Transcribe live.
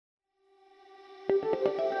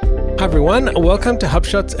everyone. Welcome to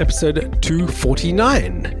HubShot's episode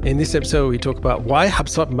 249. In this episode, we talk about why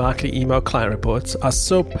HubSpot marketing email client reports are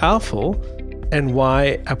so powerful and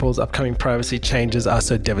why Apple's upcoming privacy changes are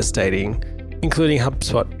so devastating, including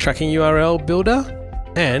HubSpot tracking URL builder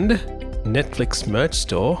and Netflix merch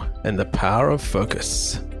store and the power of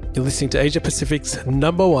focus. You're listening to Asia Pacific's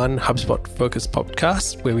 #1 HubSpot Focus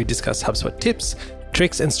podcast, where we discuss HubSpot tips,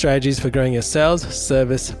 tricks, and strategies for growing your sales,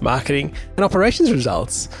 service, marketing, and operations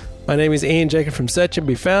results. My name is Ian Jacob from Search and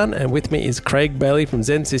Be Found, and with me is Craig Bailey from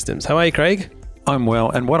Zen Systems. How are you, Craig? I'm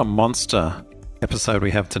well, and what a monster episode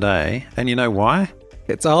we have today. And you know why?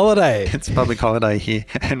 It's a holiday. It's public holiday here,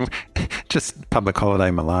 and just public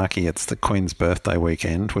holiday malarkey. It's the Queen's birthday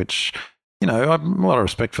weekend, which, you know, I have a lot of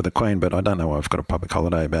respect for the Queen, but I don't know why I've got a public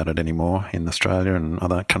holiday about it anymore in Australia and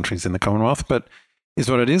other countries in the Commonwealth, but is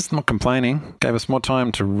what it is. Not complaining. Gave us more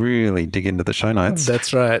time to really dig into the show notes.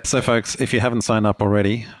 That's right. So, folks, if you haven't signed up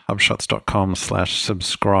already,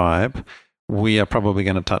 hubshots.com/subscribe. We are probably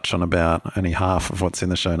going to touch on about only half of what's in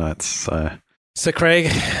the show notes. So, Craig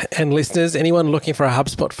and listeners, anyone looking for a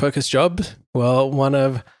HubSpot focus job? Well, one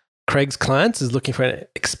of Craig's clients is looking for an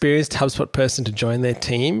experienced HubSpot person to join their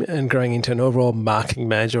team and growing into an overall marketing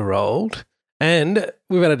manager role. And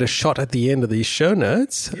we've added a shot at the end of these show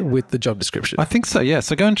notes with the job description. I think so, yeah.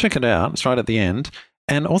 So go and check it out. It's right at the end.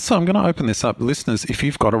 And also, I'm going to open this up. Listeners, if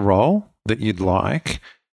you've got a role that you'd like,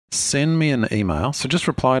 send me an email. So just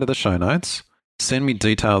reply to the show notes. Send me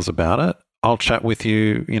details about it. I'll chat with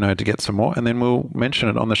you, to get some more, and then we'll mention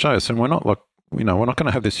it on the show. So we're not we're not going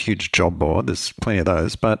to have this huge job board. There's plenty of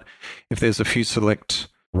those. But if there's a few select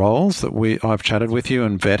roles that I've chatted with you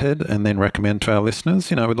and vetted and then recommend to our listeners,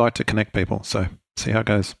 we'd like to connect people. So see how it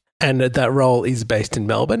goes. And that role is based in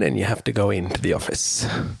Melbourne and you have to go into the office.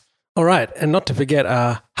 All right. And not to forget,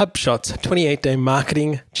 our HubShot's 28-day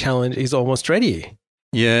marketing challenge is almost ready.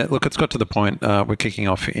 Yeah, look, it's got to the point we're kicking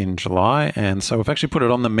off in July, and so we've actually put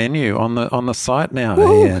it on the menu on the site now.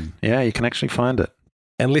 Ian. Yeah, you can actually find it.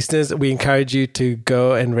 And listeners, we encourage you to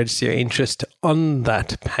go and register your interest on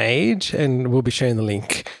that page, and we'll be sharing the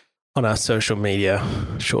link on our social media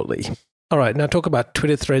shortly. All right, now talk about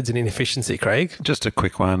Twitter threads and inefficiency, Craig. Just a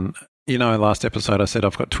quick one. Last episode I said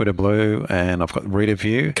I've got Twitter Blue and I've got Reader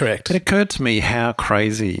View. Correct. It occurred to me how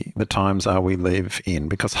crazy the times are we live in,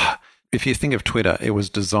 because if you think of Twitter, it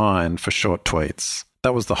was designed for short tweets.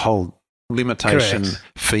 That was the whole limitation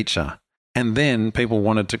feature. And then people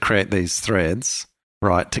wanted to create these threads,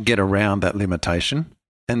 right, to get around that limitation.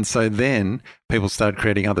 And so then people started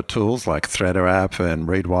creating other tools like Threader app and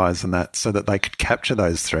Readwise and that, so that they could capture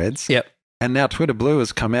those threads. Yep. And now Twitter Blue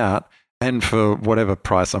has come out, and for whatever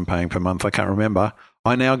price I'm paying per month, I can't remember,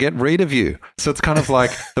 I now get Reader View. So it's kind of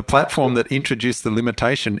like the platform that introduced the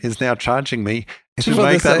limitation is now charging me to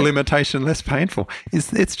make that limitation less painful.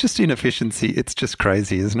 It's just inefficiency. It's just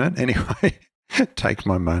crazy, isn't it? Anyway, take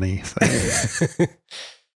my money. So.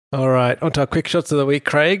 All right, on to our quick shots of the week,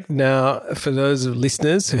 Craig. Now, for those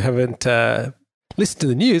listeners who haven't listened to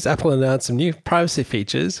the news, Apple announced some new privacy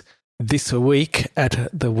features this week at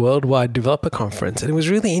the Worldwide Developer Conference. And it was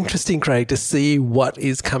really interesting, Craig, to see what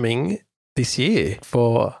is coming this year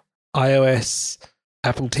for iOS,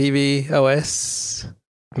 Apple TV OS,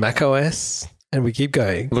 Mac OS, and we keep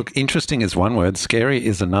going. Look, interesting is one word, scary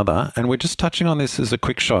is another. And we're just touching on this as a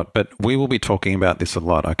quick shot, but we will be talking about this a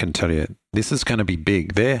lot, I can tell you. This is going to be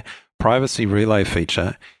big. Their privacy relay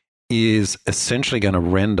feature is essentially going to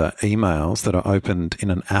render emails that are opened in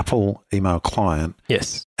an Apple email client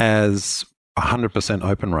as 100%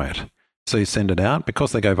 open rate. So you send it out.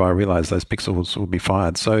 Because they go via relays, those pixels will be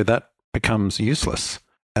fired. So that becomes useless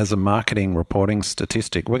as a marketing reporting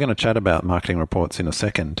statistic. We're going to chat about marketing reports in a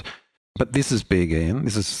second. But this is big, Ian.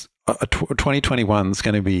 This is 2021 is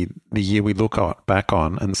going to be the year we look back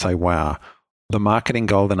on and say, wow, the marketing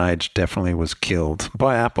golden age definitely was killed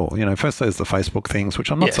by Apple. First there's the Facebook things,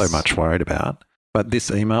 which I'm not so much worried about. But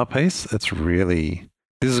this email piece, this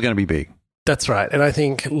is going to be big. That's right. And I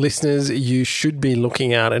think listeners, you should be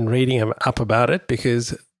looking out and reading up about it,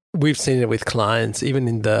 because we've seen it with clients, even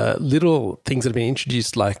in the little things that have been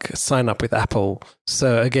introduced, like sign up with Apple.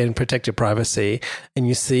 So again, protect your privacy. And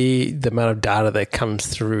you see the amount of data that comes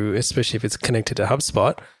through, especially if it's connected to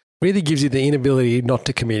HubSpot, really gives you the inability not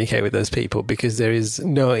to communicate with those people, because there is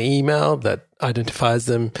no email that identifies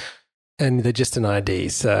them and they're just an ID.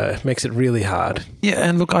 So it makes it really hard. Yeah,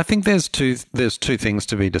 and look, I think there's two things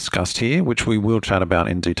to be discussed here, which we will chat about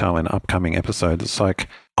in detail in upcoming episodes. It's like,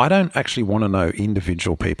 I don't actually want to know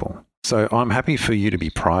individual people. So I'm happy for you to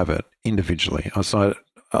be private individually. So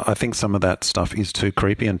I think some of that stuff is too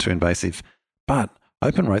creepy and too invasive. But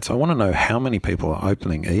open rates, I want to know how many people are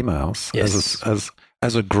opening emails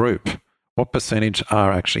as a group, what percentage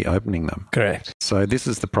are actually opening them? Correct. So this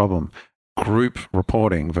is the problem. Group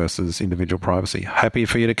reporting versus individual privacy. Happy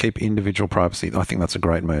for you to keep individual privacy. I think that's a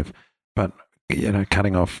great move. But,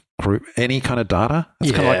 cutting off group, any kind of data,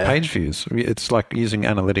 it's kind of like page views. It's like using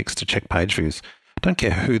analytics to check page views. Don't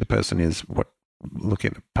care who the person is,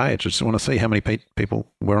 looking at the page. I just want to see how many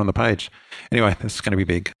people were on the page. Anyway, this is going to be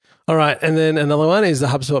big. All right. And then another one is the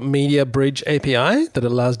HubSpot Media Bridge API that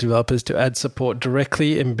allows developers to add support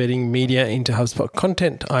directly embedding media into HubSpot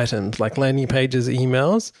content items like landing pages,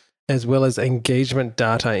 emails, as well as engagement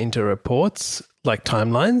data into reports like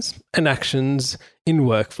timelines and actions in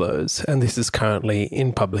workflows. And this is currently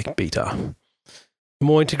in public beta.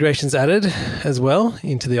 More integrations added as well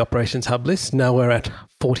into the Operations Hub list. Now we're at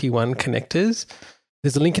 41 connectors.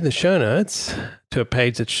 There's a link in the show notes to a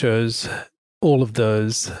page that shows all of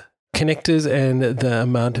those connectors and the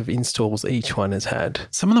amount of installs each one has had.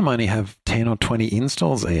 Some of them only have 10 or 20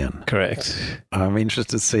 installs, Ian. Correct. I'm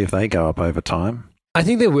interested to see if they go up over time. I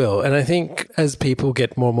think they will. And I think as people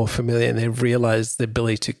get more and more familiar and they realize the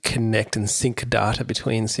ability to connect and sync data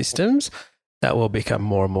between systems, that will become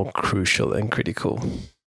more and more crucial and critical.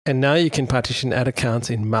 And now you can partition ad accounts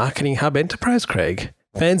in Marketing Hub Enterprise, Craig.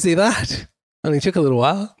 Fancy that. Only took a little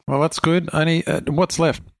while. Well, that's good. Only what's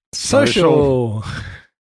left? Social.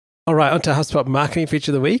 All right, on to HubSpot Marketing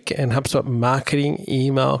Feature of the Week and HubSpot Marketing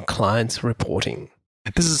Email Clients Reporting.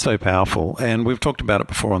 This is so powerful, and we've talked about it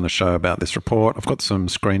before on the show about this report. I've got some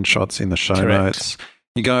screenshots in the show notes.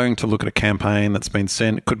 You're going to look at a campaign that's been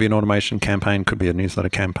sent. It could be an automation campaign, could be a newsletter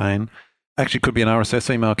campaign. Actually, could be an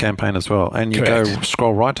RSS email campaign as well. And you go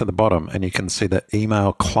scroll right to the bottom and you can see the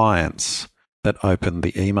email clients that open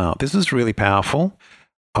the email. This is really powerful.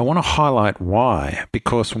 I want to highlight why,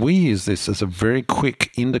 because we use this as a very quick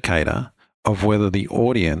indicator of whether the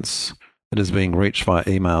audience that is being reached via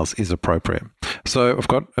emails is appropriate. So I've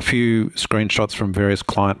got a few screenshots from various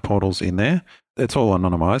client portals in there. It's all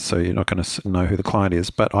anonymized, so you're not going to know who the client is,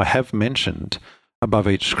 but I have mentioned above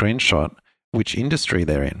each screenshot which industry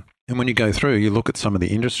they're in. And when you go through, you look at some of the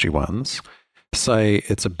industry ones, say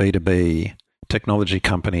it's a B2B technology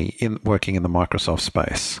company working in the Microsoft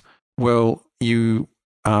space. Well, you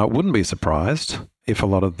wouldn't be surprised if a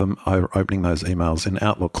lot of them are opening those emails in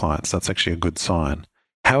Outlook clients. That's actually a good sign.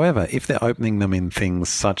 However, if they're opening them in things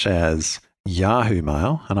such as Yahoo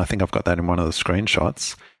Mail, and I think I've got that in one of the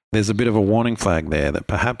screenshots, there's a bit of a warning flag there that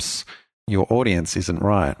perhaps your audience isn't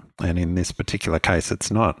right. And in this particular case,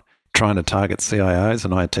 it's not. Trying to target CIOs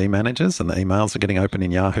and IT managers and the emails are getting open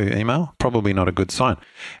in Yahoo email, probably not a good sign.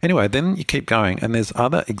 Anyway, then you keep going and there's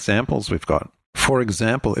other examples we've got. For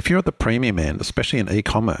example, if you're at the premium end, especially in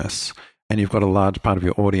e-commerce, and you've got a large part of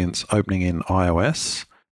your audience opening in iOS,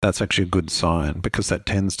 that's actually a good sign because that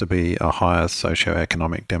tends to be a higher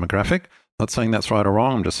socioeconomic demographic. Not saying that's right or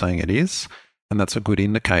wrong, I'm just saying it is, and that's a good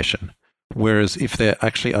indication. Whereas if they're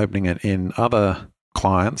actually opening it in other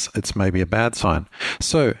clients, it's maybe a bad sign.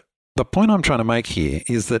 So the point I'm trying to make here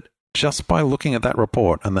is that just by looking at that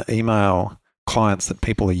report and the email clients that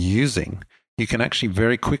people are using, you can actually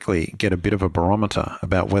very quickly get a bit of a barometer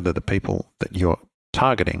about whether the people that you're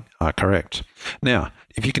targeting are correct. Now,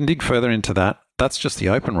 if you can dig further into that, that's just the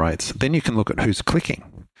open rates. Then you can look at who's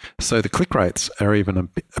clicking. So the click rates are even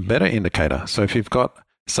a better indicator. So if you've got,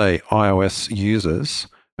 say, iOS users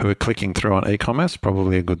who are clicking through on e-commerce,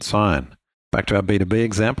 probably a good sign. Back to our B2B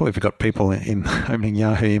example, if you've got people in opening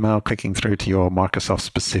Yahoo email clicking through to your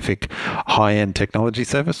Microsoft-specific high-end technology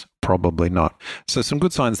service, probably not. So some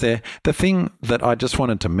good signs there. The thing that I just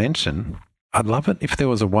wanted to mention, I'd love it if there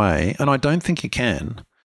was a way, and I don't think you can,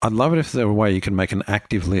 I'd love it if there were a way you can make an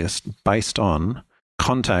active list based on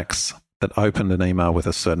contacts that opened an email with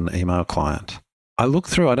a certain email client. I looked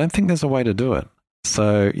through, I don't think there's a way to do it.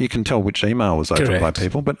 So you can tell which email was opened by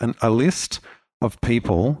people, but a list of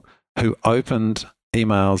people who opened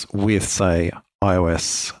emails with, say,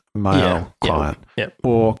 iOS Mail client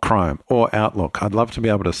or Chrome or Outlook. I'd love to be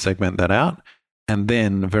able to segment that out and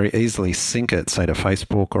then very easily sync it, say, to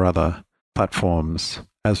Facebook or other platforms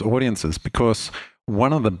as audiences, because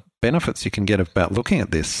one of the benefits you can get about looking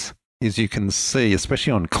at this is you can see,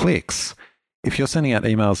 especially on clicks, if you're sending out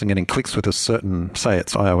emails and getting clicks with a certain, say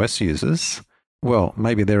it's iOS users, well,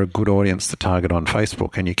 maybe they're a good audience to target on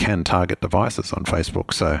Facebook and you can target devices on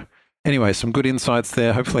Facebook. So anyway, some good insights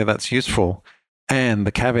there. Hopefully that's useful. And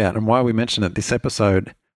the caveat and why we mentioned it this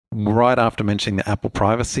episode right after mentioning the Apple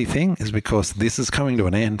privacy thing is because this is coming to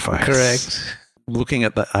an end, folks. Correct. Looking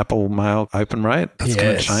at the Apple Mail open rate, that's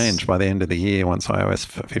going to change by the end of the year once iOS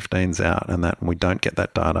 15's out and that we don't get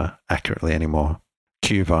that data accurately anymore.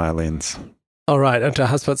 Cue violins. All right, onto our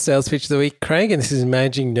HubSpot sales feature of the week, Craig, and this is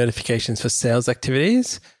managing notifications for sales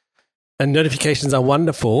activities. And notifications are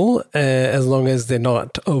wonderful as long as they're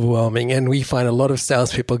not overwhelming. And we find a lot of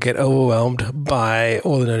salespeople get overwhelmed by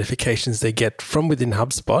all the notifications they get from within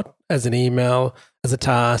HubSpot as an email, as a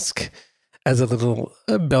task, as a little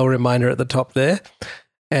bell reminder at the top there.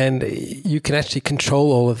 And you can actually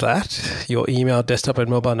control all of that, your email, desktop, and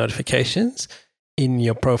mobile notifications in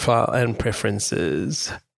your profile and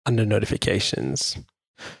preferences under notifications.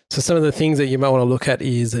 So some of the things that you might want to look at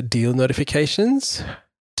is deal notifications,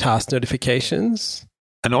 task notifications.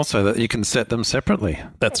 And also that you can set them separately.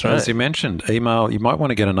 That's right. As you mentioned, email, you might want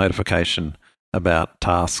to get a notification about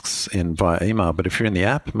tasks via email, but if you're in the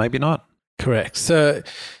app, maybe not. Correct. So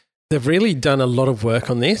they've really done a lot of work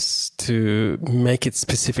on this to make it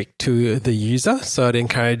specific to the user. So I'd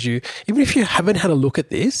encourage you, even if you haven't had a look at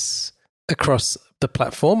this across the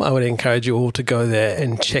platform, I would encourage you all to go there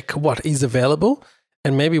and check what is available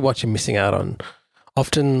and maybe what you're missing out on.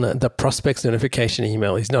 Often the prospects notification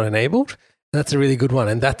email is not enabled. That's a really good one.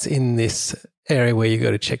 And that's in this area where you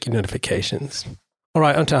go to check your notifications. All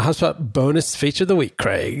right, onto our HubSpot bonus feature of the week,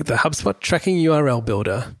 Craig, the HubSpot Tracking URL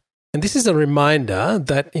Builder. And this is a reminder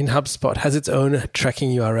that in HubSpot has its own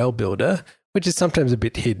tracking URL builder, which is sometimes a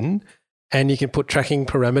bit hidden. And you can put tracking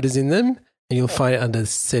parameters in them, and you'll find it under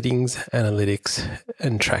Settings, Analytics,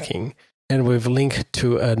 and Tracking. And we've linked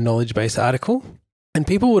to a knowledge base article. And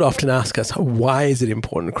people would often ask us, why is it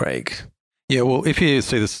important, Craig? Yeah, well, if you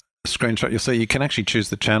see this screenshot, you'll see you can actually choose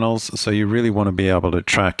the channels. So you really want to be able to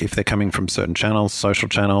track if they're coming from certain channels, social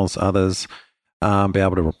channels, others, be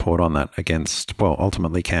able to report on that against, well,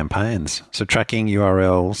 ultimately campaigns. So tracking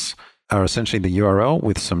URLs are essentially the URL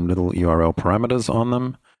with some little URL parameters on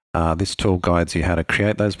them. This tool guides you how to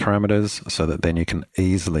create those parameters so that then you can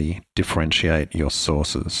easily differentiate your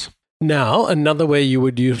sources. Now, another way you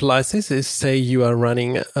would utilize this is, say you are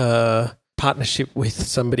running a partnership with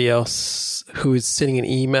somebody else who is sending an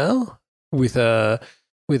email with a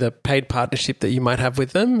paid partnership that you might have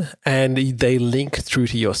with them, and they link through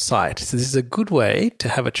to your site. So this is a good way to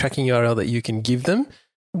have a tracking URL that you can give them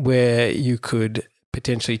where you could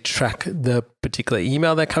potentially track the particular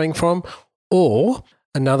email they're coming from. Or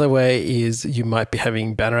another way is you might be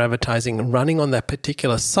having banner advertising running on that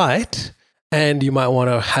particular site, and you might want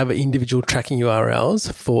to have individual tracking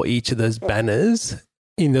URLs for each of those banners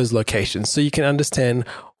in those locations so you can understand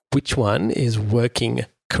which one is working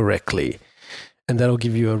correctly. And that'll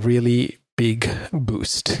give you a really big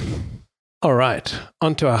boost. All right,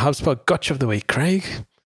 on to our HubSpot Gotcha of the week, Craig.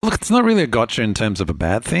 Look, it's not really a gotcha in terms of a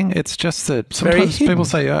bad thing. It's just that sometimes people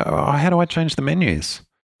say, how do I change the menus?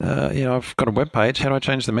 I've got a web page. How do I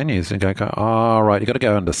change the menus? And go, right, you've got to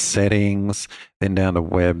go under settings, then down to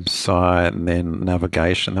website, and then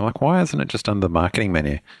navigation. They're like, why isn't it just under the marketing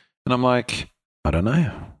menu? And I'm like, I don't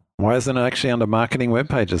know. Why isn't it actually under marketing web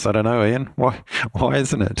pages? I don't know, Ian. Why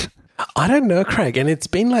isn't it? I don't know, Craig. And it's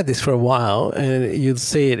been like this for a while. And you'll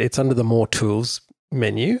see it's under the More Tools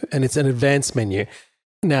menu, and it's an advanced menu.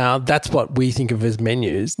 Now, that's what we think of as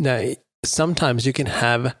menus. Now, sometimes you can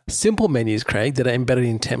have simple menus, Craig, that are embedded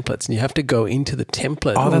in templates, and you have to go into the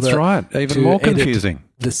template. Oh, that's right. Even more confusing.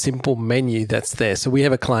 The simple menu that's there. So we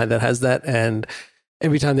have a client that has that, and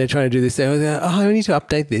every time they're trying to do this, they're I need to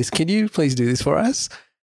update this. Can you please do this for us?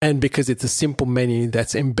 And because it's a simple menu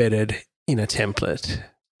that's embedded in a template.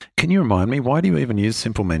 Can you remind me, why do you even use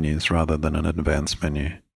simple menus rather than an advanced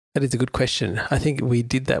menu? That is a good question. I think we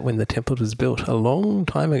did that when the template was built a long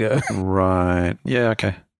time ago. Right. Yeah,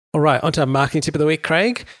 okay. All right, on to our marketing tip of the week,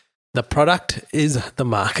 Craig. The product is the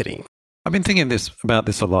marketing. I've been thinking about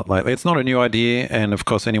this a lot lately. It's not a new idea, and of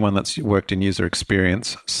course, anyone that's worked in user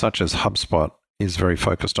experience, such as HubSpot, is very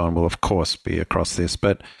focused on will, of course, be across this.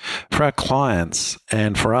 But for our clients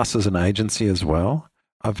and for us as an agency as well,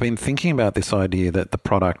 I've been thinking about this idea that the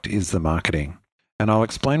product is the marketing. And I'll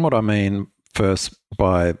explain what I mean first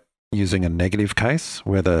by using a negative case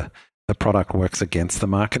where the product works against the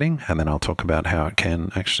marketing, and then I'll talk about how it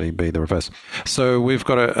can actually be the reverse. So we've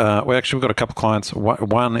got a couple of clients.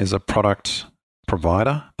 One is a product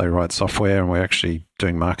provider. They write software, and we're actually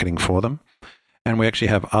doing marketing for them. And we actually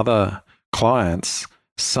have other clients,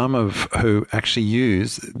 some of who actually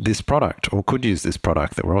use this product or could use this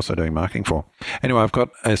product that we're also doing marketing for. Anyway, I've got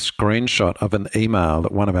a screenshot of an email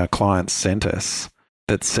that one of our clients sent us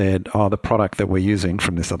that said, the product that we're using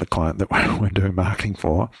from this other client that we're doing marketing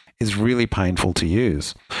for is really painful to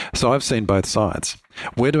use. So I've seen both sides.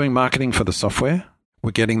 We're doing marketing for the software.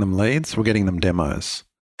 We're getting them leads. We're getting them demos.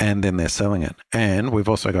 And then they're selling it. And we've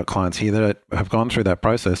also got clients here that have gone through that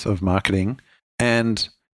process of marketing and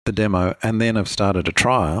the demo, and then have started a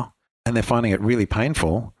trial, and they're finding it really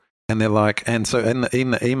painful, And they're like, and so in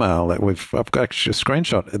the email that I've got actually a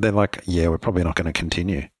screenshot, they're like, yeah, we're probably not going to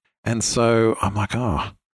continue. And so I'm like,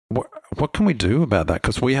 oh, what can we do about that?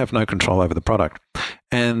 Because we have no control over the product.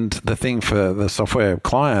 And the thing for the software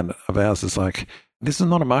client of ours is like, this is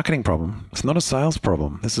not a marketing problem. It's not a sales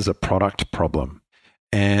problem. This is a product problem.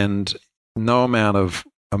 And no amount of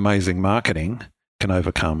amazing marketing can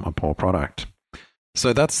overcome a poor product.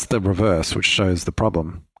 So that's the reverse, which shows the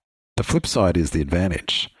problem. The flip side is the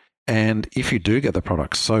advantage. And if you do get the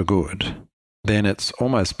product so good, then it's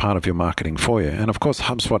almost part of your marketing for you. And of course,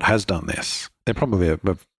 HubSpot has done this. They're probably a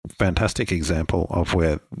fantastic example of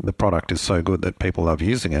where the product is so good that people love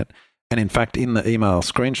using it. And in fact, in the email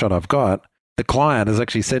screenshot I've got, the client has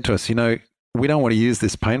actually said to us, we don't want to use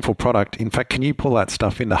this painful product. In fact, can you pull that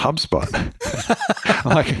stuff into HubSpot?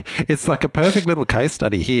 It's like a perfect little case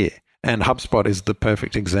study here. And HubSpot is the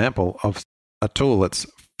perfect example of a tool that's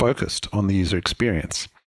focused on the user experience.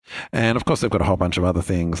 And of course, they've got a whole bunch of other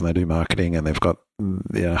things, and they do marketing, and they've got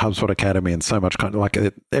HubSpot Academy and so much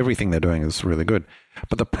everything they're doing is really good.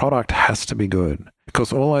 But the product has to be good,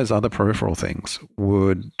 because all those other peripheral things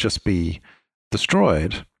would just be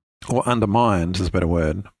destroyed or undermined, is a better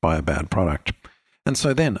word, by a bad product. And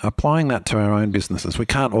so then applying that to our own businesses, we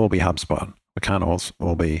can't all be HubSpot. We can't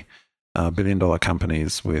all be billion-dollar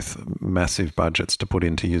companies with massive budgets to put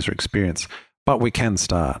into user experience, but we can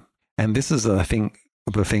start. And this is, I think,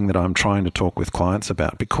 the thing that I'm trying to talk with clients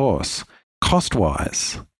about, because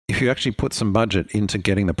cost-wise, if you actually put some budget into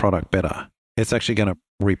getting the product better, it's actually going to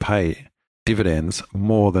repay dividends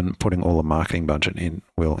more than putting all the marketing budget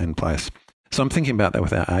in place. So I'm thinking about that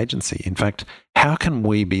with our agency. In fact, how can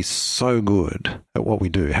we be so good at what we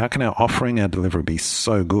do? How can our offering, our delivery be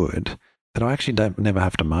so good that I actually never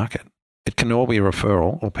have to market? It can all be a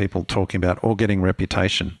referral or people talking about or getting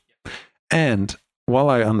reputation. And while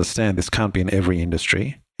I understand this can't be in every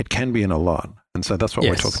industry, it can be in a lot. And so that's what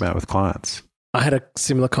we're talking about with clients. I had a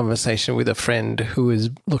similar conversation with a friend who was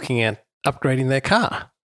looking at upgrading their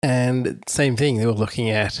car. And same thing, they were looking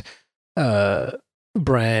at a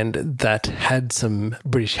brand that had some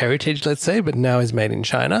British heritage, let's say, but now is made in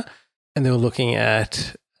China. And they were looking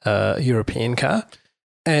at a European car.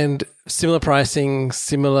 And similar pricing,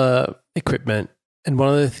 similar equipment. And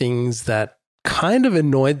one of the things that kind of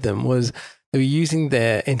annoyed them was they were using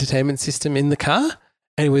their entertainment system in the car,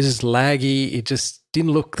 and it was just laggy. It just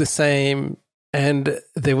didn't look the same. And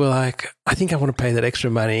they were like, I think I want to pay that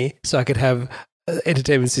extra money so I could have an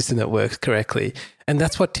entertainment system that works correctly. And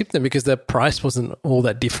that's what tipped them, because the price wasn't all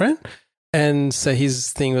that different. And so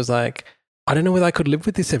his thing was like, I don't know whether I could live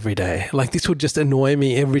with this every day. Like, this would just annoy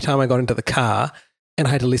me every time I got into the car and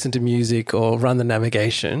I had to listen to music or run the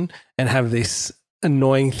navigation and have this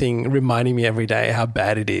annoying thing reminding me every day how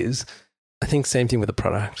bad it is. I think same thing with the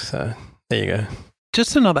product. So there you go.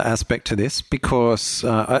 Just another aspect to this, because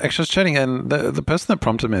I actually was chatting, and the person that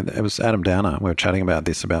prompted me, it was Adam Downer. We were chatting about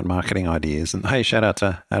this, about marketing ideas. And hey, shout out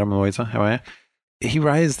to Adam and Louisa. How are you? He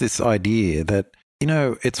raised this idea that,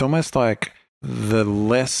 it's almost like the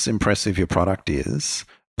less impressive your product is,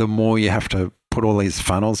 the more you have to put all these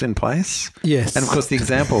funnels in place. Yes. And of course, the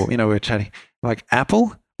example, we're chatting, like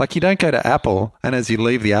Apple. Like, you don't go to Apple and as you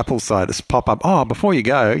leave the Apple site, it's pop up, before you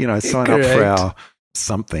go, sign up for our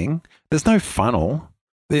something. There's no funnel.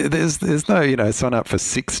 There's no, sign up for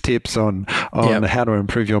 6 tips on how to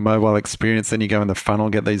improve your mobile experience. Then you go in the funnel,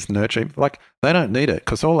 get these nurturing. Like, they don't need it,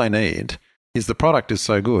 because all they need is the product is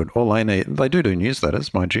so good. All they need, they do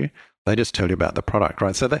newsletters, mind you. They just tell you about the product,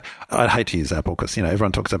 right? So I'd hate to use Apple because,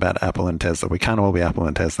 everyone talks about Apple and Tesla. We can't all be Apple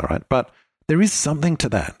and Tesla, right? But there is something to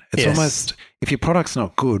that. It's almost, if your product's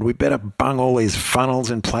not good, we better bung all these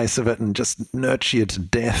funnels in place of it and just nurture you to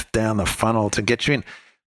death down the funnel to get you in.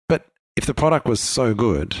 But if the product was so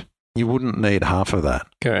good, you wouldn't need half of that.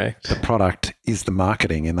 Correct. The product is the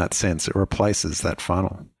marketing in that sense. It replaces that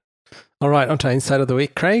funnel. All right, on to Insight of the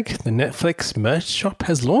Week, Craig. The Netflix merch shop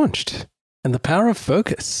has launched, and the power of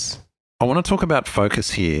focus. I want to talk about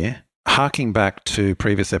focus here, harking back to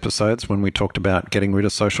previous episodes when we talked about getting rid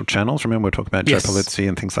of social channels. Remember, we were talking about Joe Pulizzi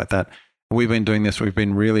and things like that. We've been doing this. We've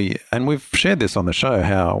been really, and we've shared this on the show,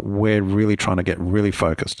 how we're really trying to get really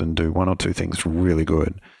focused and do 1 or 2 things really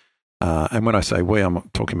good. And when I say we, I'm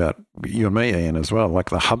talking about you and me, Ian, as well, like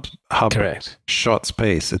the hub Correct. Shots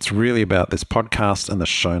piece. It's really about this podcast and the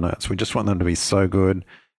show notes. We just want them to be so good.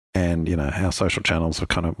 And, our social channels are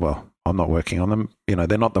kind of, I'm not working on them.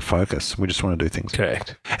 They're not the focus. We just want to do things.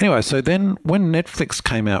 Correct. Anyway, so then when Netflix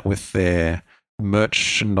came out with their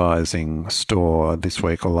merchandising store this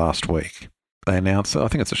week or last week, they announced, I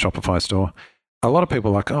think it's a Shopify store. A lot of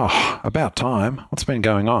people are like, about time. What's been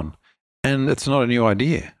going on? And it's not a new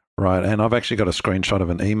idea, right? And I've actually got a screenshot of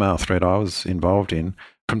an email thread I was involved in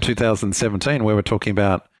from 2017 where we're talking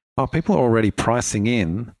about, people are already pricing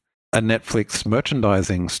in a Netflix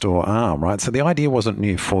merchandising store arm, right? So the idea wasn't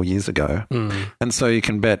new 4 years ago. And so you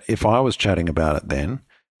can bet if I was chatting about it then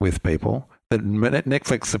with people, that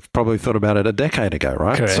Netflix have probably thought about it a decade ago,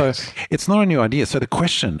 right? Correct. So it's not a new idea. So the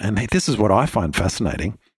question, and this is what I find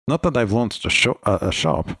fascinating, not that they've launched a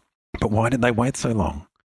shop, but why did they wait so long?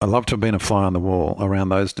 I love to have been a fly on the wall around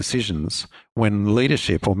those decisions when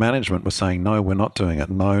leadership or management was saying, no, we're not doing it.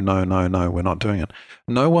 No, we're not doing it.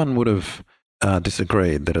 No one would have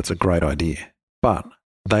disagreed that it's a great idea, but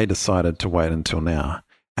they decided to wait until now.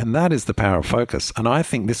 And that is the power of focus. And I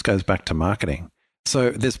think this goes back to marketing.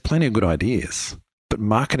 So there's plenty of good ideas, but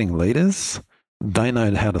marketing leaders, they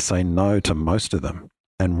know how to say no to most of them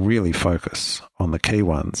and really focus on the key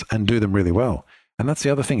ones and do them really well. And that's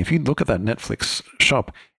the other thing. If you look at that Netflix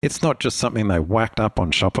shop, it's not just something they whacked up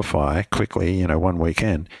on Shopify quickly, one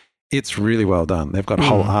weekend. It's really well done. They've got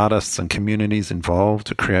whole artists and communities involved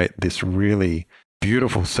to create this really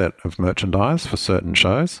beautiful set of merchandise for certain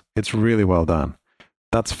shows. It's really well done.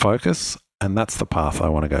 That's focus, and that's the path I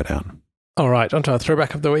want to go down. All right, on to our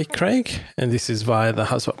throwback of the week, Craig. And this is via the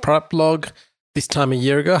HubSpot product blog. This time a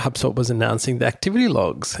year ago, HubSpot was announcing the activity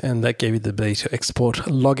logs, and that gave you the ability to export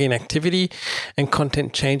login activity and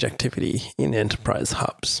content change activity in enterprise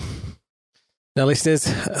hubs. Now, listeners,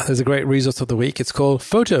 there's a great resource of the week. It's called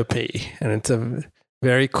Photopea, and it's a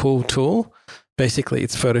very cool tool. Basically,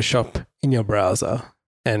 it's Photoshop in your browser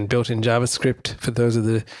and built in JavaScript for those of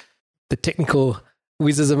the technical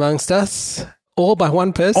wizards amongst us, all by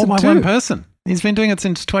one person. All by one person. He's been doing it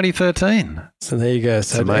since 2013. So there you go.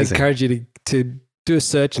 So I encourage you to do a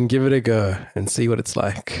search and give it a go and see what it's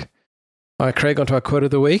like. All right, Craig, on to our quote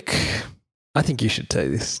of the week. I think you should say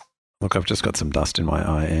this. Look, I've just got some dust in my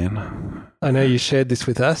eye, Ian. I know you shared this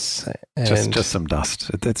with us. And just some dust.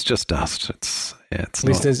 It's just dust. It's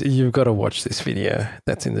listeners, you've got to watch this video.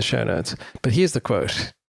 That's in the show notes. But here's the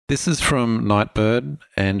quote. This is from Nightbird,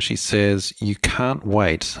 and she says, "You can't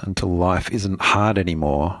wait until life isn't hard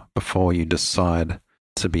anymore before you decide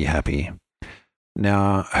to be happy."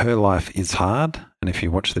 Now, her life is hard, and if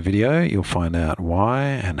you watch the video, you'll find out why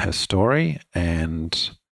and her story, and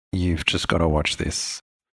you've just got to watch this.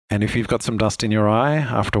 And if you've got some dust in your eye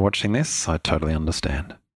after watching this, I totally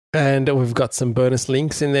understand. And we've got some bonus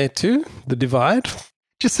links in there too, The Divide.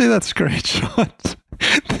 Did you see that screenshot?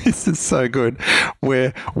 This is so good,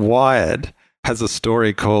 where Wired has a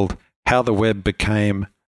story called How the Web Became,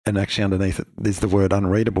 and actually underneath it is the word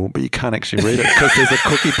unreadable, but you can't actually read it because there's a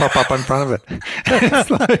cookie pop up in front of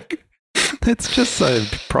it. It's just so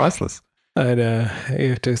priceless. I know. You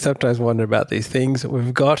have to sometimes wonder about these things.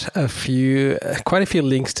 We've got quite a few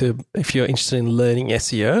links to, if you're interested in learning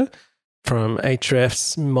SEO, from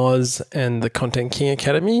Ahrefs, Moz, and the Content King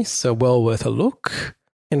Academy. So well worth a look.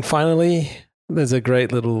 And finally, there's a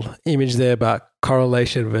great little image there about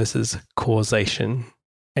correlation versus causation.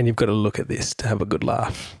 And you've got to look at this to have a good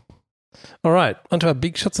laugh. All right, on to our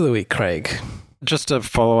big shots of the week, Craig. Just a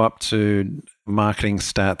follow-up to marketing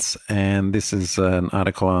stats, and this is an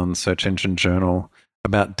article on Search Engine Journal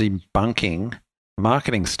about debunking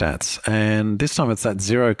marketing stats. And this time it's that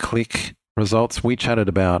zero-click results we chatted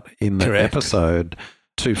about in the episode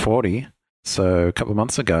 240, so a couple of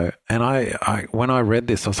months ago. And I when I read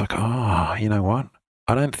this, I was like, oh, you know what?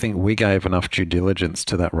 I don't think we gave enough due diligence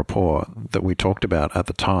to that report that we talked about at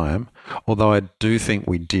the time, although I do think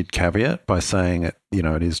we did caveat by saying it,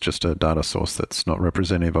 it is just a data source that's not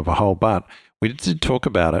representative of a whole, but we did talk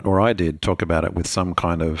about it, or I did talk about it with some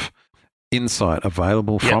kind of insight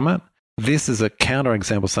available from it. This is a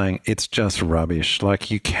counterexample saying it's just rubbish.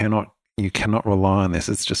 Like you cannot rely on this.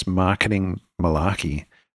 It's just marketing malarkey,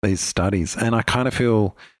 these studies. And I kind of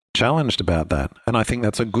feel challenged about that. And I think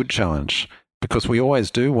that's a good challenge, because we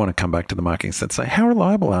always do want to come back to the marketing stats and say, how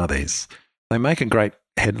reliable are these? They make a great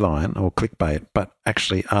headline or clickbait, but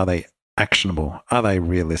actually, are they actionable? Are they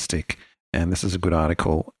realistic? And this is a good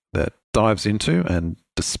article that dives into and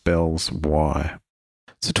dispels why.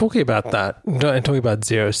 So talking about that and talking about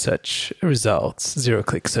zero-click search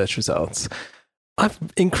results, I've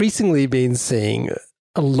increasingly been seeing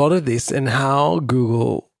a lot of this and how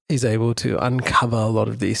Google is able to uncover a lot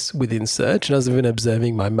of this within search. And I've been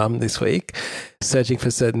observing my mum this week, searching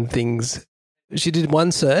for certain things. She did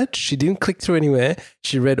one search. She didn't click through anywhere.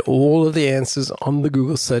 She read all of the answers on the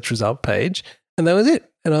Google search result page, and that was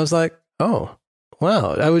it. And I was like, oh,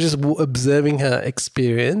 wow. I was just observing her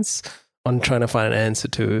experience on trying to find an answer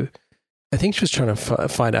to, I think she was trying to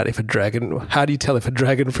find out how do you tell if a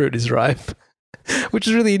dragon fruit is ripe? Which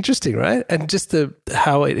is really interesting, right? And just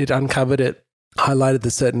how it uncovered it highlighted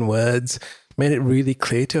the certain words, made it really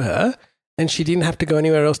clear to her, and she didn't have to go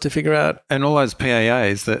anywhere else to figure out. And all those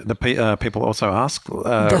PAAs that the people also ask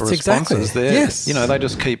That's responses. exactly. Yes. They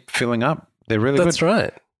just keep filling up. They're really good. That's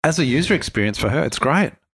right. As a user experience for her, it's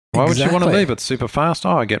great. Why would you want to leave? It's super fast.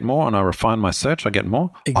 Oh, I get more, and I refine my search. I get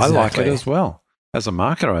more. Exactly. I like it as well. As a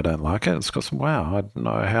marketer, I don't like it. It's because, wow, I don't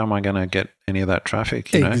know, how am I going to get any of that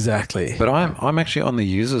traffic? Exactly. But I'm actually on the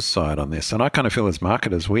user's side on this, and I kind of feel as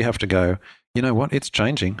marketers, we have to go, you know what, it's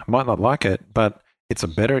changing. I might not like it, but it's a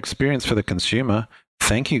better experience for the consumer.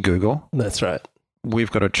 Thank you, Google. That's right.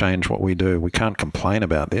 We've got to change what we do. We can't complain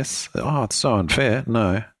about this. Oh, it's so unfair.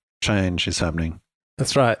 No, change is happening.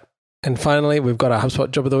 That's right. And finally, we've got our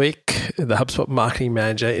HubSpot Job of the Week, the HubSpot Marketing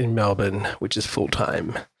Manager in Melbourne, which is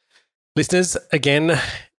full-time. Listeners, again,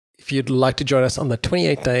 if you'd like to join us on the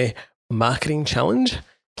 28-day marketing challenge,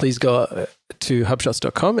 please go to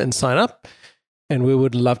hubshots.com and sign up. And we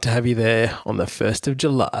would love to have you there on the 1st of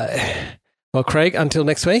July. Well, Craig, until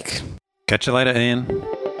next week. Catch you later, Ian.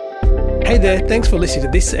 Hey there, thanks for listening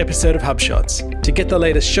to this episode of HubShots. To get the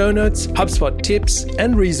latest show notes, HubSpot tips,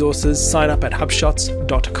 and resources, sign up at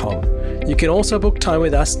hubshots.com. You can also book time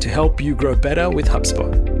with us to help you grow better with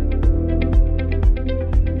HubSpot.